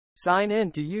Sign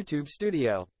in to YouTube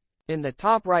Studio. In the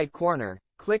top right corner,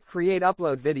 click Create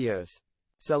Upload Videos.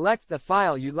 Select the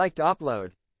file you'd like to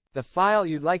upload. The file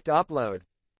you'd like to upload.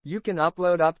 You can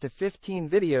upload up to 15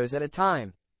 videos at a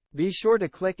time. Be sure to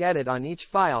click Edit on each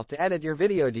file to edit your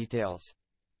video details.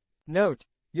 Note: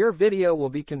 your video will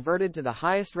be converted to the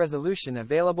highest resolution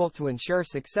available to ensure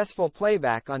successful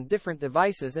playback on different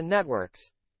devices and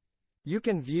networks. You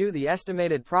can view the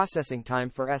estimated processing time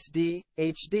for SD,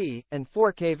 HD, and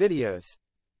 4K videos.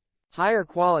 Higher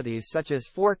qualities such as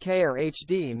 4K or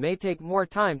HD may take more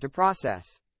time to process.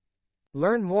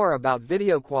 Learn more about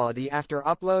video quality after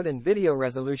upload and video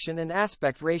resolution and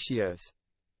aspect ratios.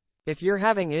 If you're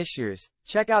having issues,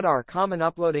 check out our Common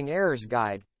Uploading Errors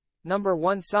Guide. Number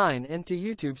 1. Sign into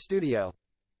YouTube Studio.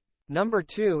 Number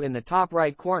 2. In the top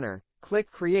right corner,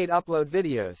 click Create Upload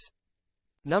Videos.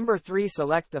 Number 3.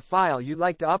 Select the file you'd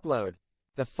like to upload.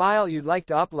 The file you'd like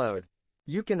to upload.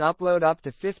 You can upload up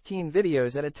to 15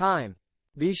 videos at a time.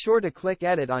 Be sure to click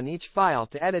Edit on each file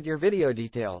to edit your video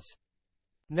details.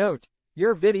 Note: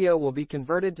 your video will be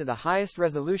converted to the highest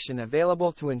resolution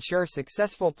available to ensure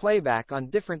successful playback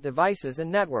on different devices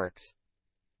and networks.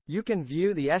 You can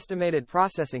view the estimated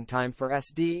processing time for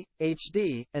SD,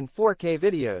 HD, and 4K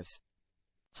videos.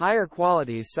 Higher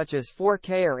qualities such as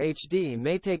 4K or HD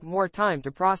may take more time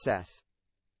to process.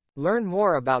 Learn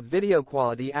more about video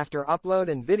quality after upload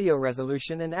and video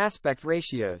resolution and aspect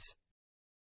ratios.